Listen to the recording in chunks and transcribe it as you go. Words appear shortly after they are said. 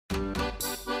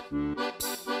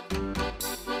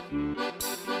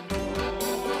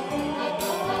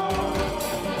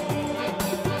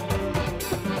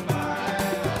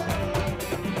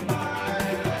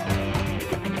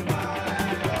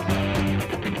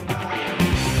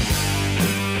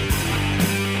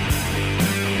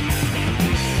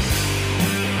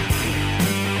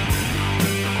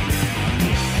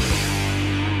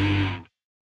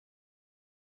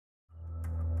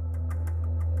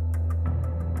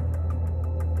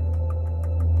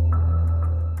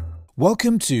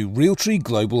Welcome to Realtree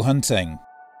Global Hunting.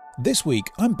 This week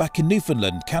I'm back in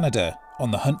Newfoundland, Canada, on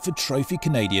the hunt for trophy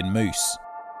Canadian moose.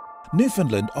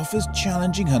 Newfoundland offers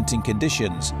challenging hunting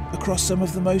conditions across some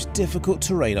of the most difficult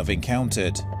terrain I've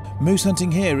encountered. Moose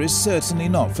hunting here is certainly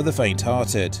not for the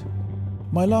faint-hearted.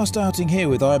 My last outing here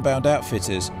with Ironbound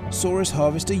Outfitters saw us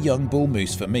harvest a young bull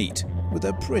moose for meat, with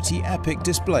a pretty epic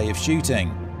display of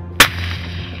shooting.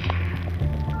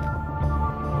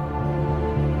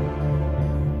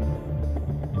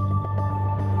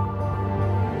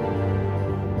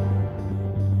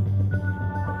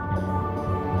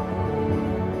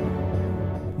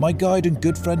 My guide and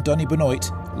good friend Donnie Benoit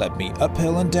led me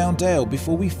uphill and down dale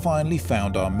before we finally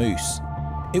found our moose.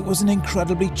 It was an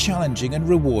incredibly challenging and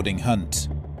rewarding hunt.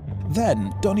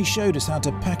 Then Donnie showed us how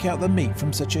to pack out the meat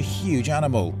from such a huge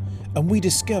animal, and we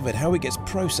discovered how it gets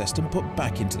processed and put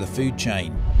back into the food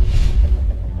chain.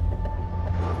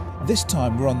 This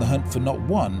time we're on the hunt for not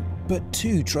one, but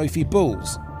two trophy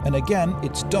bulls, and again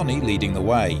it's Donnie leading the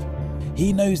way.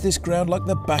 He knows this ground like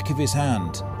the back of his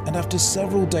hand, and after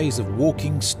several days of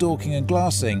walking, stalking and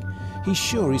glassing, he's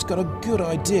sure he's got a good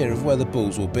idea of where the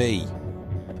bulls will be.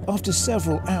 After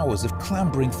several hours of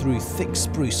clambering through thick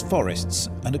spruce forests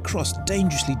and across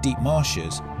dangerously deep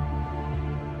marshes,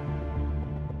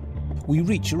 we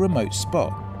reach a remote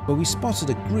spot where we spotted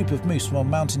a group of moose from our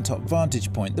mountaintop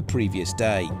vantage point the previous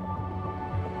day.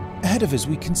 Ahead of us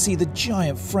we can see the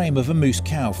giant frame of a moose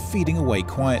cow feeding away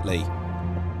quietly,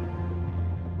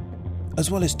 as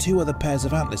well as two other pairs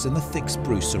of antlers in the thick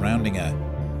spruce surrounding her.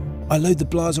 I load the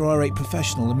Blaser R8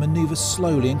 Professional and manoeuvre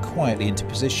slowly and quietly into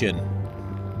position.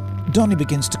 Donnie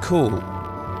begins to call,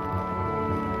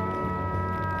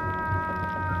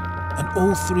 and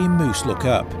all three moose look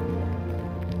up.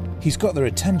 He's got their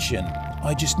attention,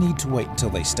 I just need to wait until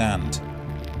they stand.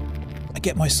 I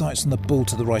get my sights on the bull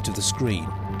to the right of the screen,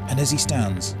 and as he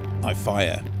stands, I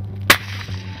fire.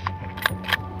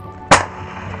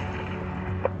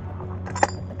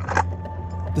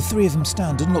 The three of them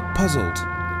stand and look puzzled.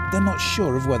 They're not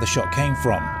sure of where the shot came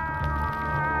from.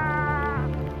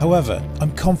 However,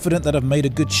 I'm confident that I've made a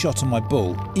good shot on my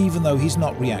bull, even though he's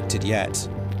not reacted yet.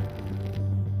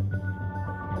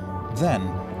 Then,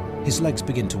 his legs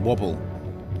begin to wobble.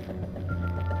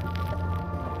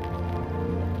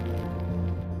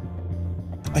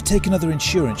 I take another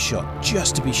insurance shot,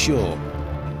 just to be sure.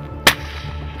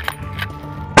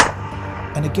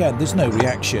 And again, there's no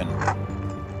reaction.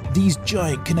 These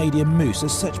giant Canadian moose are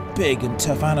such big and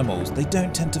tough animals, they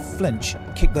don't tend to flinch,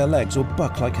 kick their legs or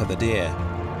buck like other deer.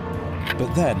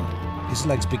 But then, his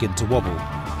legs begin to wobble,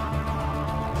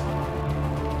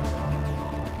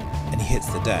 and he hits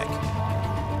the deck.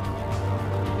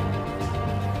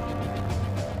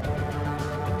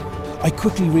 I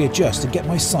quickly readjust and get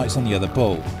my sights on the other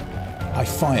bull. I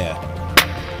fire,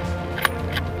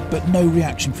 but no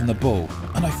reaction from the bull,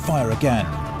 and I fire again.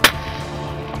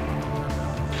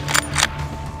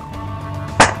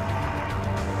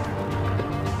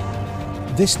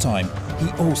 This time, he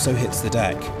also hits the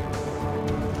deck.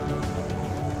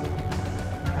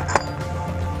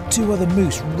 Two other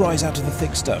moose rise out of the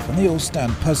thick stuff and they all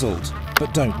stand puzzled,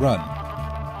 but don't run.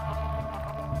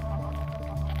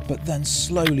 But then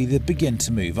slowly they begin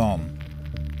to move on.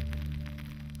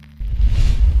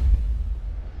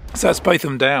 So that's both of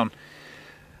them down.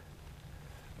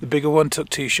 The bigger one took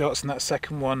two shots and that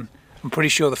second one, I'm pretty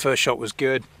sure the first shot was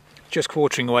good. Just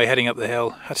quartering away, heading up the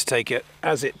hill, had to take it.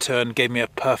 As it turned, gave me a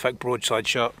perfect broadside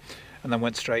shot and then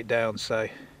went straight down, so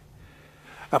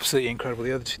absolutely incredible.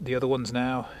 The other ones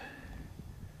now,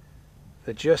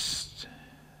 they're just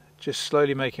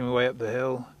slowly making their way up the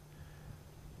hill.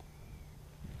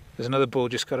 There's another bull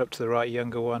just got up to the right,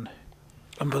 younger one.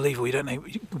 Unbelievable,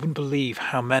 you wouldn't believe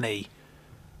how many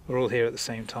are all here at the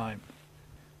same time.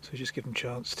 So just give them a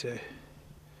chance to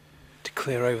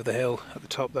clear over the hill at the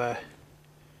top there.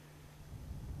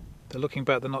 They're looking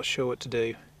back, they're not sure what to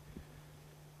do.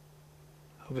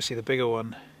 Obviously the bigger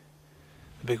one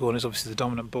is obviously the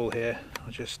dominant bull here.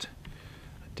 I'll just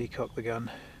decock the gun.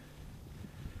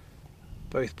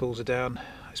 Both bulls are down.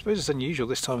 I suppose it's unusual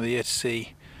this time of the year to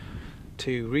see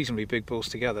two reasonably big bulls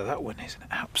together. That one is an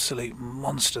absolute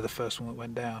monster, the first one that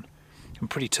went down. And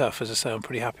pretty tough, as I say. I'm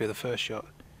pretty happy with the first shot.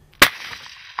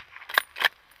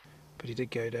 But he did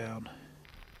go down.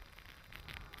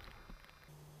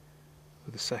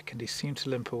 With the second, he seemed to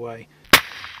limp away.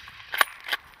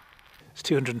 It's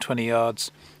 220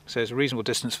 yards, so it's a reasonable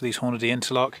distance for these Hornady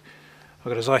Interlock. I've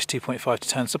got a Zeiss 2.5 to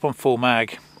 10, it's up on full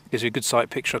mag. Gives you a good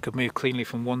sight picture. I could move cleanly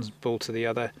from one bull to the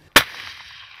other.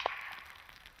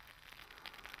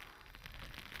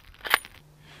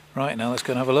 Right, now let's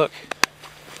go and have a look.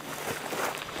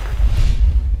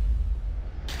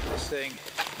 This thing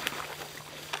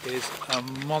is a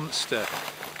monster.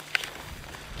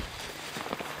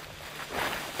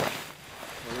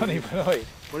 Funny boy.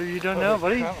 What have you done now,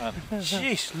 buddy?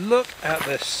 Jeez, look at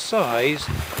the size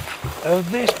of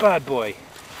this bad boy.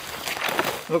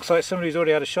 Looks like somebody's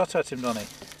already had a shot at him, Donny.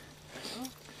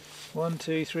 1,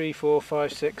 2, 3, 4,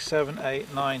 5, 6, 7,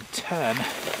 8, 9, 10,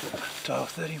 12,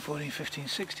 13, 14, 15,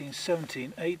 16,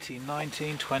 17, 18,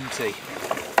 19, 20.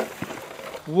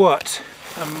 What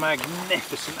a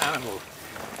magnificent animal.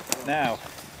 Now,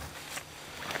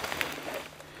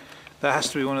 that has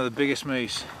to be one of the biggest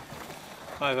moose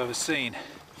I've ever seen,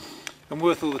 and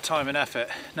worth all the time and effort.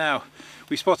 Now,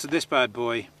 we spotted this bad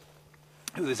boy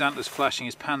with his antlers flashing,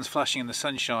 his pans flashing in the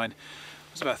sunshine.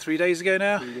 It was about 3 days ago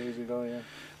now? 3 days ago, yeah.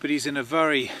 But he's in a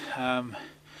very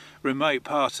remote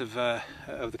part of the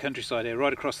countryside here,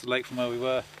 right across the lake from where we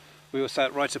were. We were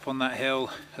sat right up on that hill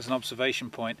as an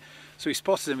observation point. So we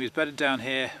spotted him. He was bedded down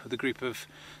here with a group of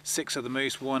 6 other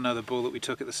moose, one other bull that we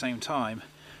took at the same time.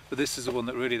 But this is the one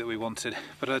that we wanted.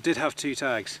 But I did have 2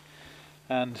 tags,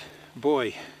 and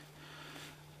boy,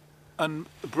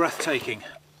 breathtaking.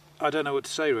 I don't know what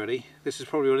to say really. This is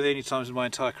probably one of the only times in my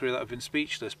entire career that I've been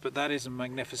speechless, but that is a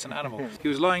magnificent animal. He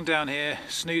was lying down here,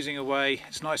 snoozing away.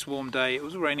 It's a nice warm day. It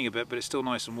was raining a bit, but it's still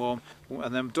nice and warm.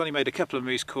 And then Donny made a couple of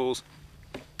moose calls,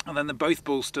 and then both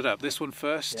bulls stood up. This one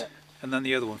first, yeah, and then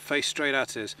the other one, faced straight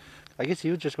at us. I guess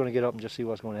he was just going to get up and just see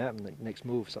what's going to happen. The next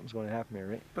move, something's going to happen here,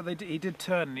 right? But he did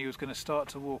turn, and he was going to start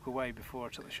to walk away before I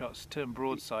took the shots. Turn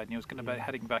broadside, and he was going to be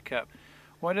heading back up.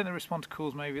 Why didn't they respond to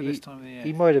calls maybe at this time of the year?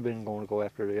 He might have been going to go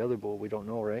after the other bull, we don't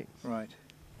know, right? Right.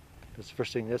 Because the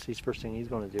first thing he's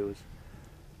going to do is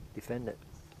defend it.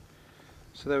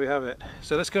 So there we have it.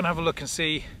 So let's go and have a look and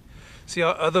see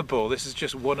our other bull. This is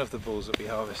just one of the bulls that we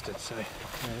harvested. So yeah,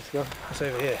 let's go. It's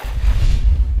over here.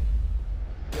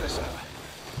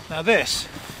 Now this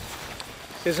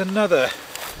is another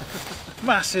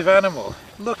massive animal.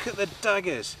 Look at the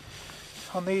daggers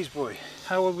on these boys.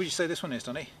 How old would you say this one is,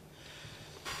 Donny?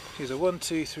 He's a 1,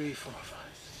 2, 3, 4, 5,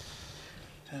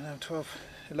 10, 11, 12,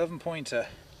 11 pointer.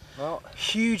 Well,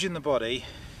 huge in the body.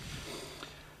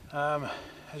 As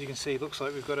you can see, looks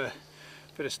like we've got a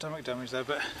bit of stomach damage there,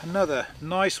 but another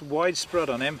nice wide spread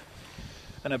on him,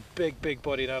 and a big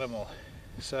bodied animal.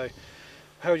 So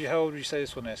how old would you say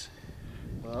this one is?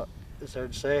 Well, it's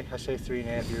hard to say. I say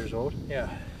 3.5 years old. Yeah.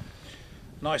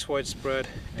 Nice wide spread,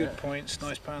 good points,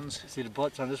 nice pans. See, the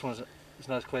butts on this one it's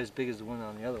not quite as big as the one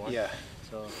on the other one. Yeah.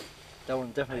 So that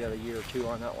one definitely got a year or 2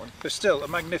 on that one. But still, a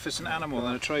magnificent animal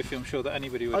and a trophy I'm sure that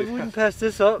anybody would have. I wouldn't pass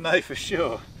this up. No, for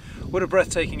sure. What a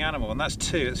breathtaking animal, and that's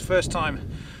 2. It's the first time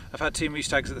I've had 2 moose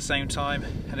tags at the same time,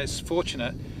 and it's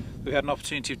fortunate we had an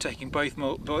opportunity of taking both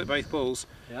bulls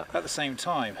at the same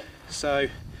time. So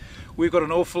we've got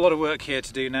an awful lot of work here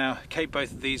to do now, cape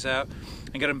both of these out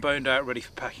and get them boned out ready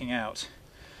for packing out.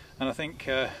 And I think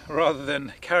rather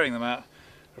than carrying them out,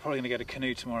 we're probably going to get a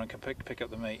canoe tomorrow and can pick up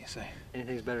the meat. So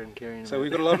anything's better than carrying them. So we've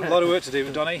got a lot of work to do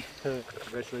with Donny.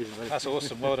 Congratulations, buddy. That's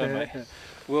awesome, well done, mate.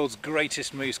 World's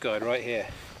greatest moose guide right here.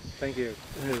 Thank you.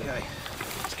 Okay,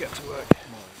 let's get to work.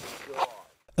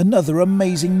 Another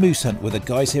amazing moose hunt with the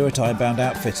guys here at Ironbound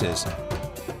Outfitters.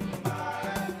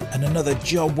 And another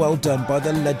job well done by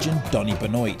the legend Donny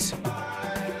Benoit.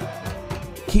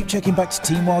 Keep checking back to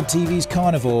Team Wild TV's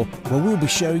Carnivore, where we'll be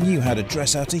showing you how to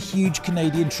dress out a huge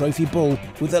Canadian trophy bull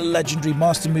with the legendary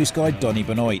master moose guide Donny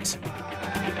Benoit.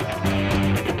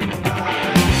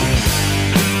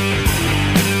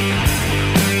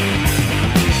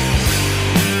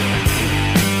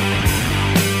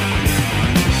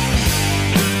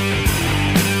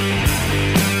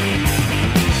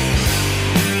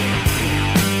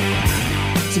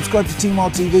 Subscribe to Team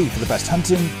Wild TV for the best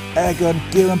hunting, airgun,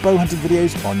 gear and bow hunting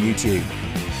videos on YouTube.